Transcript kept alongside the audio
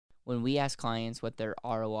when we ask clients what their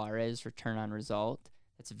ROR is, return on result,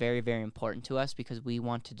 that's very, very important to us because we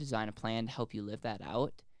want to design a plan to help you live that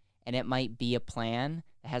out. And it might be a plan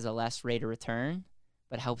that has a less rate of return,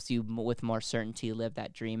 but helps you with more certainty live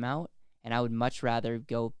that dream out. And I would much rather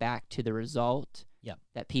go back to the result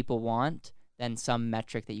that people want than some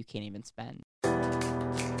metric that you can't even spend.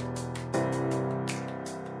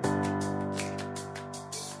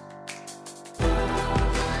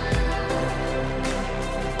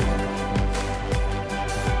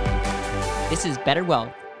 This is Better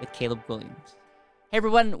Wealth with Caleb Williams. Hey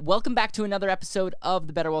everyone, welcome back to another episode of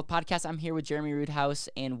the Better Wealth Podcast. I'm here with Jeremy Roothouse,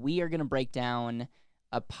 and we are going to break down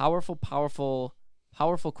a powerful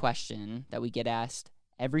question that we get asked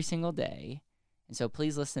every single day. And so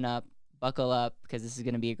please listen up, buckle up, because this is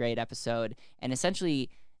going to be a great episode. And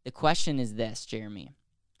essentially, the question is this, Jeremy.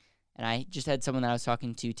 And I just had someone that I was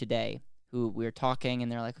talking to today who we were talking,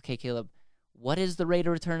 and they're like, okay, Caleb, what is the rate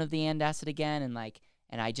of return of the AND asset again? And I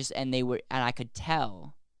could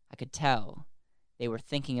tell they were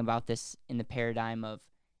thinking about this in the paradigm of,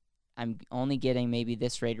 I'm only getting maybe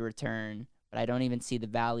this rate of return, but I don't even see the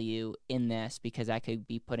value in this because I could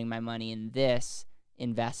be putting my money in this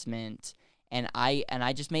investment. And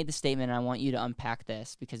I just made the statement, and I want you to unpack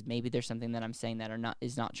this because maybe there's something that I'm saying that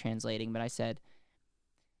is not translating. But I said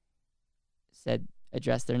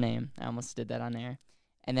address their name. I almost did that on air.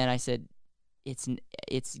 And then I said,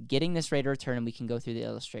 it's getting this rate of return, and we can go through the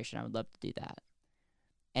illustration. I would love to do that.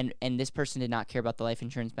 And this person did not care about the life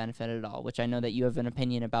insurance benefit at all, which I know that you have an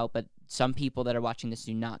opinion about, but some people that are watching this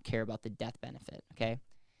do not care about the death benefit, okay?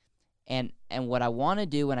 And what I want to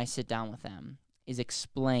do when I sit down with them is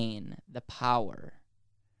explain the power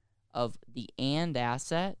of the AND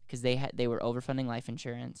asset, because they were overfunding life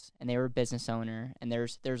insurance, and they were a business owner, and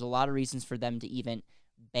there's a lot of reasons for them to even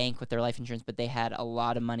bank with their life insurance, but they had a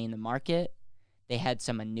lot of money in the market. They had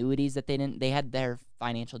some annuities that they had their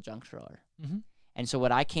financial junk drawer. Mm-hmm. And so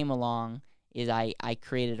what I came along is I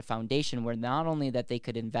created a foundation where not only that they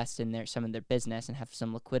could invest in some of their business and have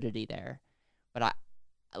some liquidity there, but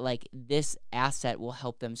this asset will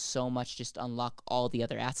help them so much just unlock all the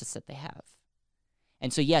other assets that they have.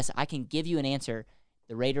 And so, yes, I can give you an answer.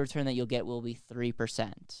 The rate of return that you'll get will be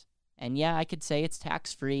 3%. And yeah, I could say it's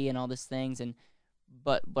tax-free and all these things.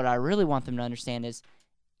 But what I really want them to understand is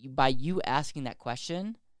by you asking that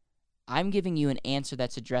question, I'm giving you an answer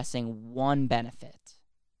that's addressing one benefit.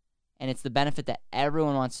 And it's the benefit that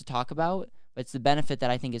everyone wants to talk about, but it's the benefit that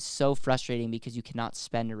I think is so frustrating because you cannot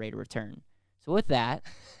spend a rate of return. So with that,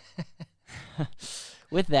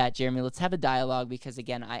 Jeremy, let's have a dialogue because,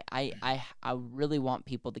 again, I really want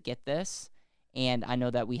people to get this. And I know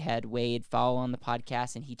that we had Wade Fowle on the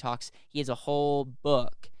podcast, and he has a whole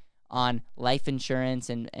book on life insurance,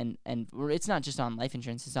 and it's not just on life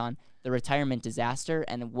insurance, it's on the retirement disaster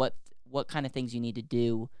and what kind of things you need to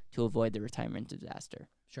do to avoid the retirement disaster.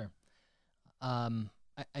 Sure.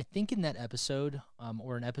 I think in that episode,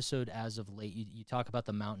 or an episode as of late, you talk about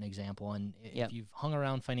the mountain example, and if you've hung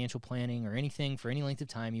around financial planning or anything for any length of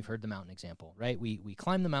time, you've heard the mountain example, right? We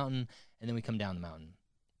climb the mountain, and then we come down the mountain,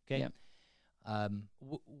 okay? Yep.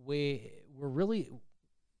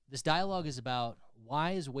 This dialogue is about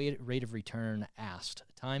why is rate of return asked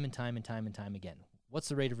time and time again. What's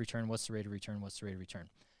the rate of return? What's the rate of return? What's the rate of return?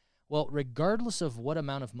 Well, regardless of what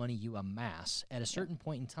amount of money you amass, at a certain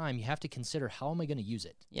point in time, you have to consider, how am I going to use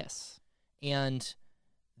it? Yes. And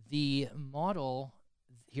the model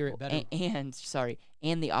here at Better...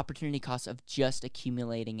 And the opportunity cost of just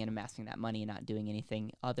accumulating and amassing that money and not doing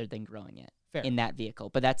anything other than growing it. Fair. In that vehicle.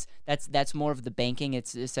 But that's more of the banking.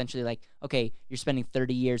 It's essentially like, okay, you're spending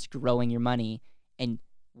 30 years growing your money, and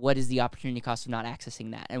what is the opportunity cost of not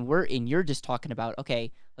accessing that? And you're just talking about,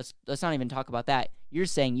 okay, let's not even talk about that. You're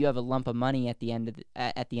saying you have a lump of money at the end of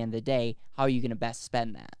the day. How are you going to best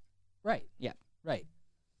spend that? Right. Yeah. Right.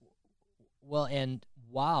 Well, and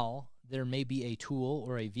while there may be a tool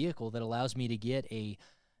or a vehicle that allows me to get a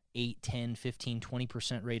 8, 10, 15,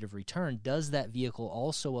 20% rate of return, does that vehicle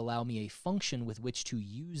also allow me a function with which to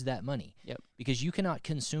use that money? Yep. Because you cannot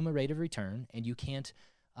consume a rate of return, and you can't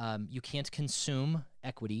consume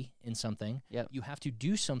equity in something. Yep. You have to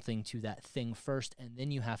do something to that thing first, and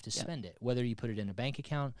then you have to spend it. Whether you put it in a bank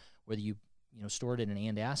account, whether you store it in an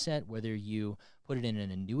AND asset, whether you put it in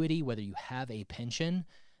an annuity, whether you have a pension,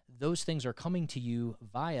 those things are coming to you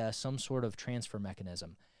via some sort of transfer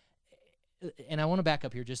mechanism. And I want to back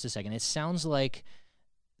up here just a second. It sounds like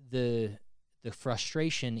the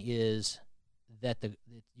frustration is that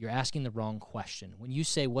you're asking the wrong question. When you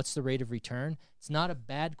say, what's the rate of return? It's not a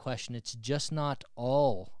bad question. It's just not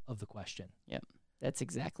all of the question. Yep. That's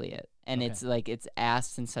exactly it. And Okay. it's like it's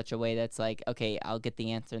asked in such a way that's like, okay, I'll get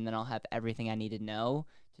the answer and then I'll have everything I need to know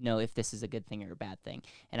if this is a good thing or a bad thing.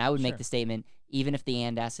 And I would make Sure. the statement, even if the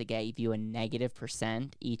and asset gave you a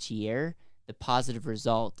 -% each year, the positive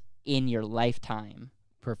result in your lifetime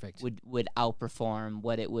Perfect. would outperform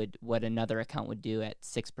what another account would do at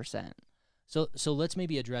 6%. So let's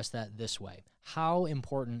maybe address that this way. How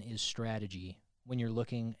important is strategy when you're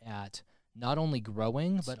looking at not only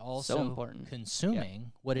growing but also important.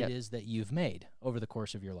 consuming what Yep. it is that you've made over the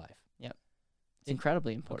course of your life? It's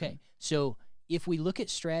incredibly important. Okay. So if we look at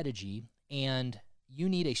strategy and you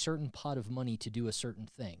need a certain pot of money to do a certain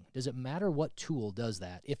thing, does it matter what tool does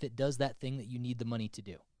that if it does that thing that you need the money to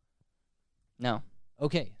do? No.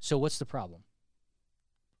 Okay, so what's the problem?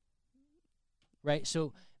 Right?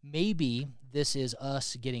 So maybe this is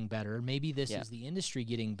us getting better. Maybe this is the industry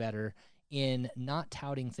getting better in not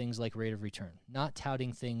touting things like rate of return, not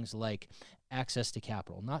touting things like access to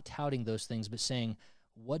capital, not touting those things, but saying,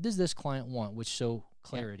 what does this client want? Which, so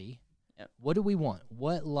clarity. Yep. What do we want?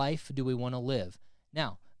 What life do we want to live?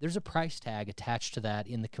 Now, there's a price tag attached to that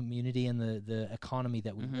in the community and the economy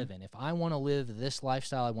that we live in. If I want to live this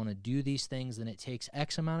lifestyle, I want to do these things, then it takes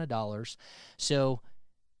X amount of dollars. So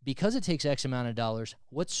because it takes X amount of dollars,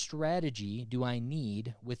 what strategy do I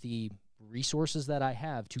need with the resources that I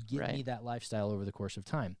have to get me that lifestyle over the course of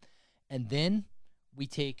time? And then we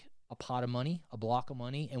take a pot of money, a block of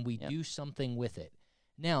money, and we do something with it.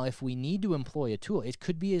 Now, if we need to employ a tool, it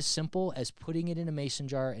could be as simple as putting it in a mason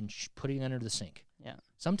jar and putting it under the sink. Yeah.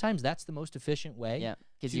 Sometimes that's the most efficient way. Yeah,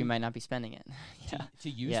 because you might not be spending it. to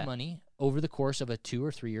use money over the course of a 2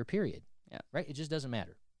 or 3 year period. Yeah. Right? It just doesn't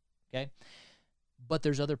matter. Okay? But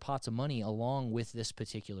there's other pots of money along with this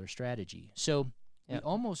particular strategy. So we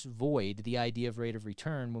almost void the idea of rate of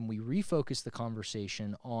return when we refocus the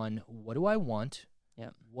conversation on what do I want?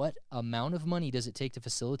 What amount of money does it take to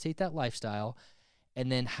facilitate that lifestyle?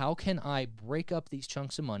 And then how can I break up these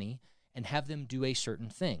chunks of money and have them do a certain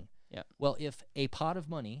thing? Well, if a pot of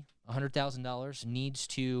money, $100,000, needs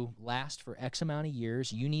to last for X amount of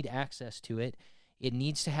years, you need access to it. It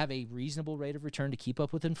needs to have a reasonable rate of return to keep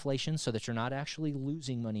up with inflation so that you're not actually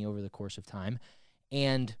losing money over the course of time.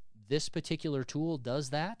 And this particular tool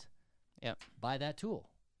does that. Buy that tool.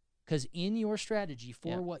 Because in your strategy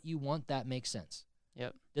for what you want, that makes sense.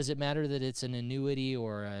 Does it matter that it's an annuity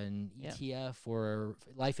or an ETF or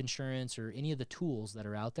life insurance or any of the tools that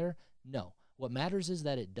are out there? No. What matters is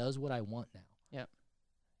that it does what I want now.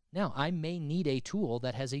 Now, I may need a tool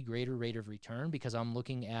that has a greater rate of return because I'm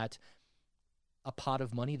looking at a pot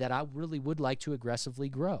of money that I really would like to aggressively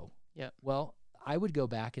grow. Well, I would go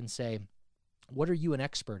back and say, what are you an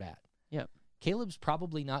expert at? Caleb's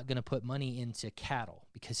probably not going to put money into cattle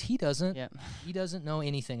because he doesn't know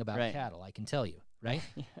anything about cattle, I can tell you, right?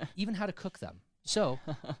 Even how to cook them. So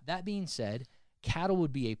that being said, cattle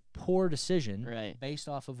would be a poor decision based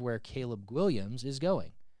off of where Caleb Williams is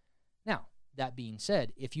going. Now, that being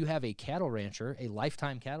said, if you have a cattle rancher, a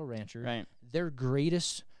lifetime cattle rancher, their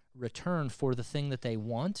greatest return for the thing that they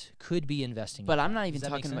want could be investing. But I'm not even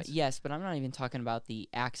talking about but I'm not even talking about the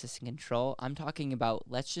access and control. I'm talking about,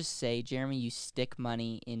 let's just say, Jeremy, you stick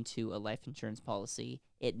money into a life insurance policy.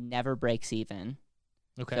 It never breaks even.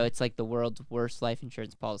 Okay. So it's like the world's worst life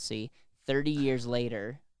insurance policy. 30 years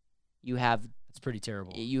later, you have that's pretty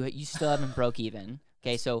terrible. You still haven't broke even.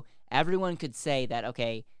 Okay, so everyone could say that,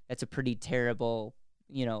 okay, that's a pretty terrible,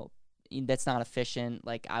 that's not efficient.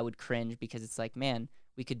 Like, I would cringe because it's like, man,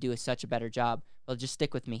 we could do such a better job. Well, just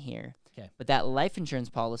stick with me here. Okay. But that life insurance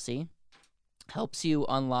policy helps you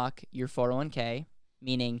unlock your 401k,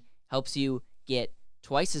 meaning helps you get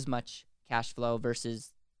twice as much cash flow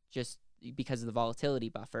versus just because of the volatility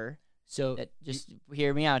buffer. So just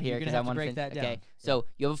hear me out here because I want to break that down. Okay. So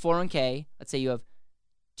you have a 401k. Let's say you have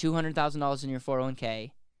 $200,000 in your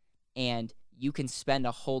 401k, and you can spend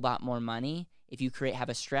a whole lot more money if you have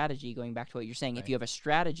a strategy. Going back to what you're saying, if you have a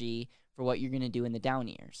strategy for what you're going to do in the down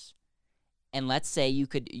years, and let's say you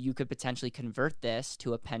could potentially convert this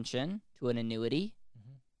to a pension, to an annuity,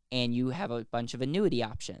 and you have a bunch of annuity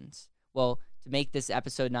options. Well, to make this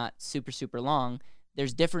episode not super long,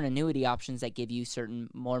 there's different annuity options that give you certain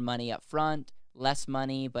more money up front, less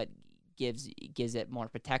money, but gives it more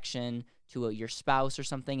protection to your spouse or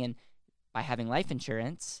something. And by having life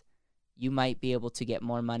insurance, you might be able to get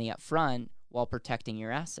more money up front while protecting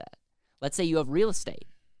your asset. Let's say you have real estate.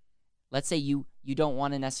 Let's say you don't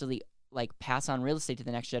want to necessarily like pass on real estate to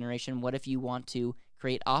the next generation. What if you want to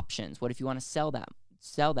create options? What if you want to sell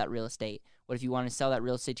that real estate? What if you want to sell that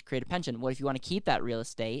real estate to create a pension? What if you want to keep that real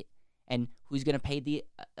estate? And who's going to pay the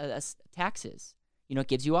taxes? It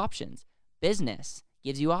gives you options. Business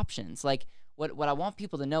gives you options. Like, what I want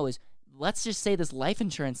people to know is, let's just say this life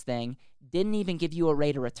insurance thing didn't even give you a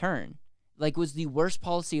rate of return, like was the worst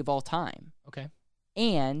policy of all time. Okay.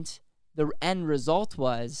 And the end result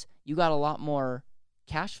was you got a lot more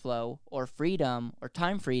cash flow or freedom or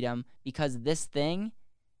time freedom because this thing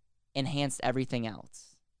enhanced everything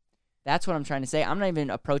else. That's what I'm trying to say. I'm not even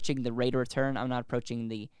approaching the rate of return. I'm not approaching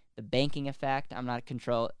the banking effect. I'm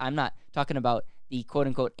not talking about the quote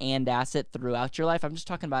unquote and asset throughout your life. I'm just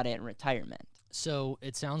talking about it in retirement. So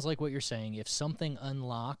it sounds like what you're saying, if something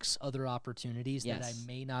unlocks other opportunities that I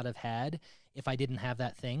may not have had if I didn't have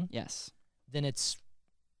that thing, then it's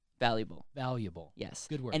valuable. Yes.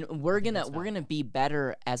 Good word. And we're gonna be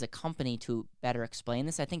better as a company to better explain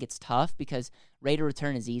this. I think it's tough because rate of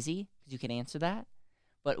return is easy because you can answer that.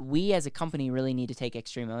 But we as a company really need to take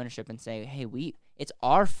extreme ownership and say, hey, it's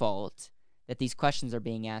our fault that these questions are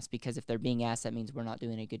being asked, because if they're being asked, that means we're not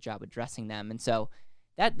doing a good job addressing them. And so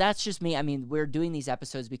that's just me. I mean, we're doing these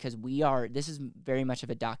episodes because this is very much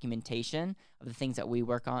of a documentation of the things that we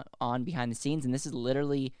work on behind the scenes. And this is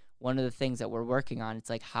literally one of the things that we're working on.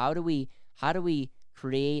 It's like, how do we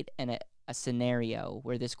create a scenario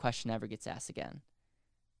where this question never gets asked again?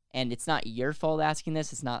 And it's not your fault asking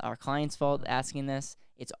this. It's not our client's fault asking this.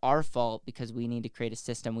 It's our fault because we need to create a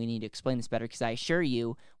system. We need to explain this better, because I assure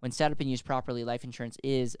you, when set up and used properly, life insurance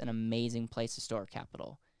is an amazing place to store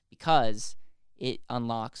capital because it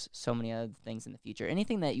unlocks so many other things in the future.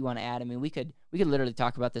 Anything that you want to add? I mean, we could literally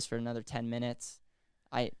talk about this for another 10 minutes.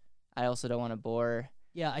 I also don't want to bore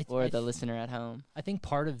the listener at home. I think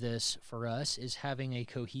part of this for us is having a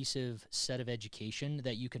cohesive set of education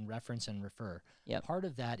that you can reference and refer. Yep. Part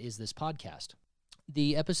of that is this podcast.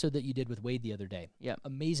 The episode that you did with Wade the other day,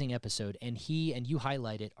 amazing episode, and you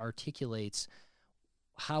highlight it, articulates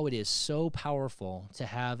how it is so powerful to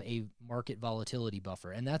have a market volatility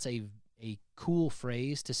buffer. And that's a cool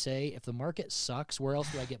phrase to say, if the market sucks, where else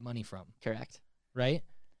do I get money from? Correct. Right?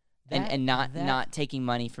 And not taking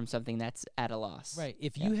money from something that's at a loss. Right.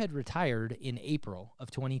 If you had retired in April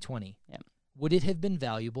of 2020, would it have been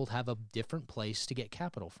valuable to have a different place to get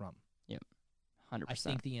capital from? Yep. 100%. I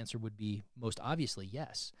think the answer would be most obviously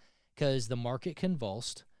yes, because the market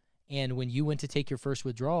convulsed, and when you went to take your first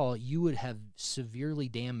withdrawal, you would have severely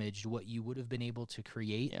damaged what you would have been able to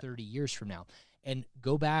create 30 years from now. And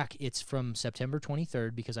go back, it's from September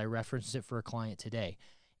 23rd, because I referenced it for a client today,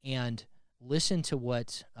 and listen to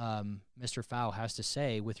what Mr. Pfau has to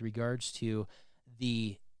say with regards to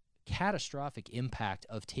the catastrophic impact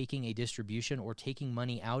of taking a distribution or taking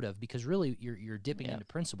money out of, because really you're dipping into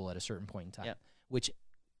principal at a certain point in time, which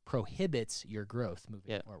prohibits your growth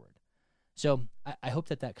moving forward. So I hope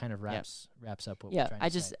that kind of wraps up what we're trying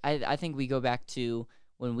to say. I think we go back to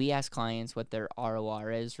when we ask clients what their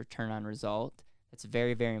ROR is, return on result. That's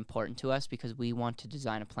very, very important to us, because we want to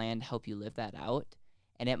design a plan to help you live that out.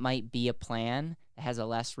 And it might be a plan that has a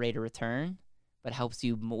less rate of return, but helps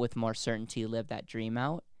you with more certainty live that dream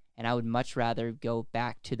out. And I would much rather go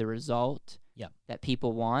back to the result that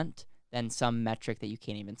people want than some metric that you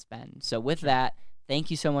can't even spend. So with that,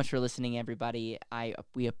 thank you so much for listening, everybody.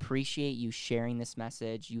 We appreciate you sharing this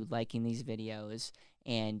message, you liking these videos,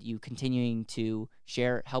 and you continuing to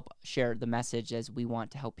help share the message, as we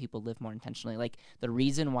want to help people live more intentionally. Like, the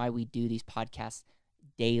reason why we do these podcasts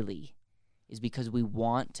daily is because we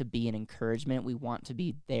want to be an encouragement. We want to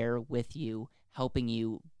be there with you, helping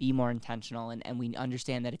you be more intentional. And we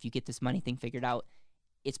understand that if you get this money thing figured out,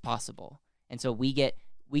 it's possible. And so we get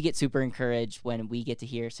super encouraged when we get to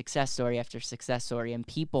hear success story after success story, and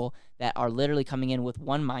people that are literally coming in with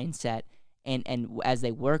one mindset, and as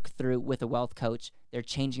they work through with a wealth coach, they're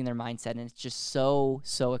changing their mindset. And it's just so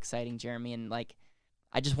exciting, Jeremy. And like,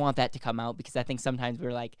 I just want that to come out, because I think sometimes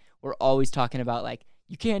we're always talking about like,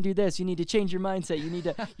 you can't do this, you need to change your mindset,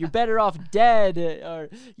 you're better off dead, or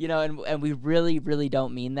and we really, really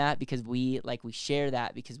don't mean that, because we share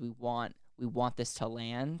that because we want this to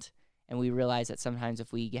land, and we realize that sometimes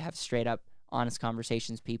if we have straight up honest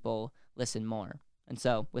conversations, people listen more. And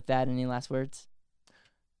so with that, any last words?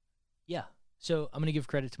 Yeah. So I'm going to give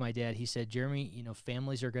credit to my dad. He said, Jeremy,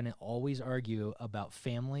 families are going to always argue about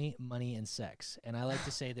family, money, and sex. And I like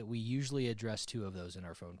to say that we usually address 2 of those in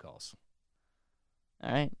our phone calls.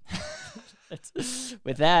 All right.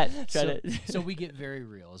 With that, so we get very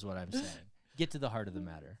real is what I'm saying. Get to the heart of the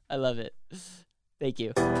matter. I love it. Thank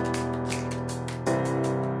you.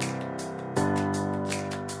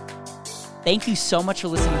 Thank you so much for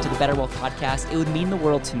listening to the Better Wealth Podcast. It would mean the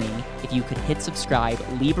world to me if you could hit subscribe,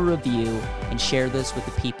 leave a review, and share this with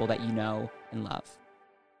the people that you know and love.